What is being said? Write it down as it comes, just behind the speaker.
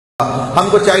ہم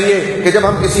کو چاہیے کہ جب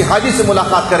ہم کسی حاجی سے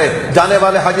ملاقات کریں، جانے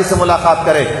والے حاجی سے ملاقات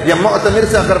کریں یا معتمر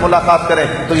سے اگر ملاقات کریں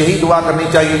تو یہی دعا کرنی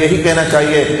چاہیے، یہی کہنا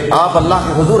چاہیے آپ اللہ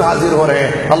کے حضور حاضر ہو رہے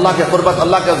ہیں، اللہ کے قربت،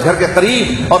 اللہ کے گھر کے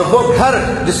قریب، اور وہ گھر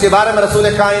جس کے بارے میں رسول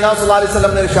کائنات صلی اللہ علیہ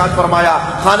وسلم نے ارشاد فرمایا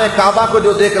خانہ کعبہ کو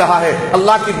جو دیکھ رہا ہے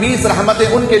اللہ کی 20 رحمتیں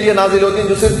ان کے لیے نازل ہوتی ہیں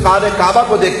جو صرف خانہ کعبہ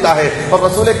کو دیکھتا ہے، اور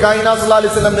رسول کائنات صلی اللہ علیہ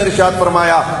وسلم نے ارشاد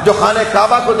فرمایا جو خانہ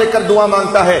کعبہ کو دیکھ کر دعا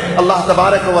مانگتا ہے اللہ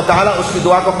تبارک و تعالی اس کی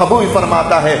دعا کو قبول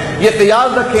فرماتا ہے۔ یہ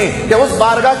قیاس رکھیں کہ اس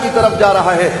بارگاہ کی طرف جا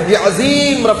رہا ہے، یہ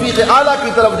عظیم رفیق اعلیٰ کی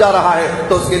طرف جا رہا ہے،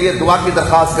 تو اس کے لیے دعا کی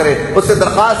درخواست کریں، اس سے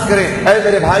درخواست کریں اے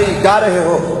میرے بھائی جا رہے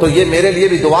ہو تو یہ میرے لیے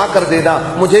بھی دعا کر دینا،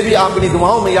 مجھے بھی اپنی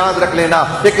دعاؤں میں یاد رکھ لینا۔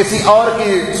 یہ کسی اور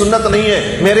کی سنت نہیں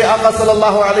ہے، میرے آقا صلی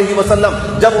اللہ علیہ وسلم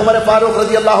جب عمر فاروق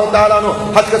رضی اللہ تعالیٰ عنہ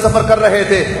حج کا سفر کر رہے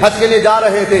تھے، حج کے لیے جا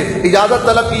رہے تھے، اجازت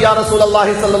طلب کی یا رسول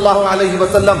اللہ صلی اللہ علیہ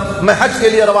وسلم میں حج کے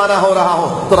لیے روانہ ہو رہا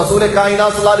ہوں، تو رسول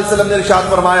کائنات صلی اللہ علیہ وسلم نے ارشاد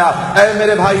فرمایا اے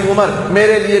میرے بھائی عمر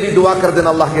میرے لیے بھی دعا کر دینا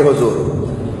اللہ کے حضور۔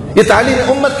 یہ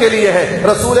تعلیم امت کے لیے ہے،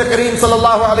 رسول کریم صلی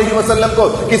اللہ علیہ وسلم کو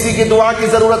کسی کی دعا کی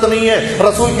ضرورت نہیں ہے،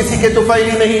 رسول کسی کے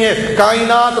طفیلی نہیں ہے،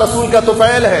 کائنات رسول کا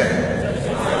طفیل ہے،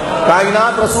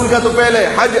 کائنات رسول کا طفیل ہے،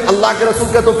 حج اللہ کے رسول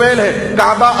کا طفیل ہے،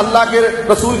 کعبہ اللہ کے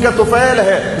رسول کا طفیل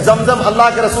ہے، زمزم اللہ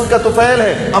کے رسول کا طفیل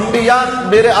ہے، انبیاء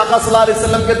میرے آقا صلی اللہ علیہ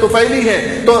وسلم کے طفیلی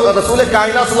ہیں، تو رسول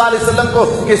کائنات صلی اللہ علیہ وسلم کو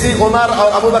کسی عمر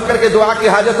اور ابو بکر کے دعا کی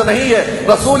حاجت نہیں ہے۔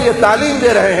 رسول یہ تعلیم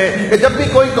دے رہے ہیں کہ جب بھی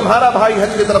کوئی تمہارا بھائی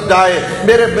حج کی طرف جائے،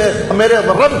 میرے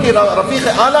رب کی رفیق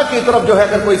اعلیٰ کی طرف جو ہے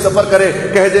اگر کوئی سفر کرے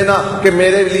کہہ دینا کہ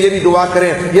میرے لیے بھی دعا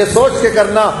کریں، یہ سوچ کے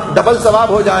کرنا ڈبل ثواب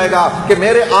ہو جائے گا کہ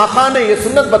میرے آقا نے یہ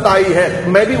سنت بتائی ہے،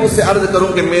 میں بھی اس سے عرض کروں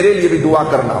کہ میرے لیے بھی دعا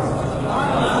کرنا۔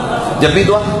 جب بھی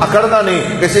دعا اکڑنا نہیں،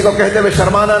 کسی کو کہتے ہوئے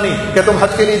شرمانا نہیں کہ تم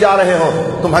حج کے لیے جا رہے ہو،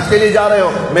 تم حج کے لیے جا رہے ہو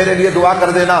میرے لیے دعا کر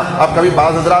دینا۔ اب کبھی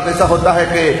بعض حضرات ایسا ہوتا ہے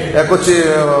کہ کچھ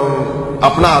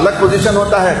اپنا الگ پوزیشن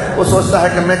ہوتا ہے، وہ سوچتا ہے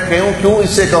کہ میں کیوں اس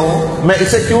سے کہوں، میں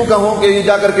اسے کیوں کہوں کہ یہ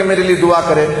جا کر کے میرے لیے دعا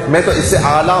کرے، میں تو اس سے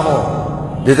اعلیٰ ہوں۔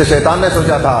 جیسے شیطان نے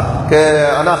سوچا تھا کہ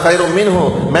انا خیر من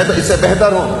ہوں، میں تو اس سے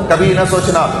بہتر ہوں، کبھی نہ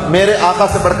سوچنا میرے آقا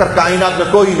سے بڑھ کر کائنات میں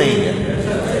کوئی نہیں ہے۔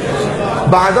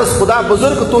 بعدس خدا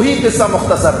بزرگ تو ہی قصہ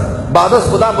مختصر،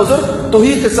 بعدس خدا بزرگ تو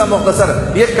ہی قصہ مختصر۔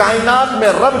 یہ کائنات میں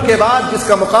رب کے بعد جس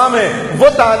کا مقام ہے وہ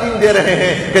تعلیم دے رہے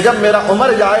ہیں کہ جب میرا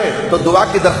عمر جائے تو دعا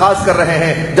کی درخواست کر رہے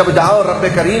ہیں، جب جاؤ رب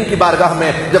کریم کی بارگاہ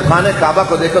میں، جب خانہ کعبہ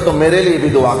کو دیکھو تو میرے لیے بھی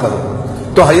دعا کرو۔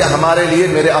 تو ہمارے لیے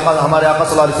ہمارے آقا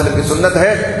صلی اللہ علیہ وسلم کی سنت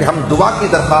ہے کہ ہم دعا کی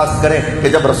درخواست کریں کہ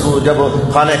جب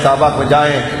خانہ کعبہ میں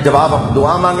جائیں، جب آپ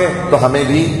دعا مانگیں تو ہمیں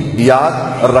بھی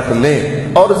یاد رکھ لیں۔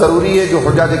 اور ضروری ہے جو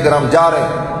حجاج کرام جا رہے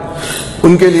ہیں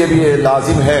ان کے لیے بھی یہ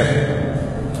لازم ہے،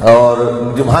 اور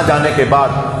وہاں جانے کے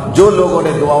بعد جو لوگوں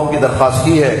نے دعاؤں کی درخواست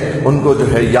کی ہے ان کو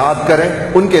جو ہے یاد کریں،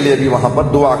 ان کے لیے بھی وہاں پر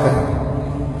دعا کریں۔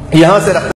 یہاں سے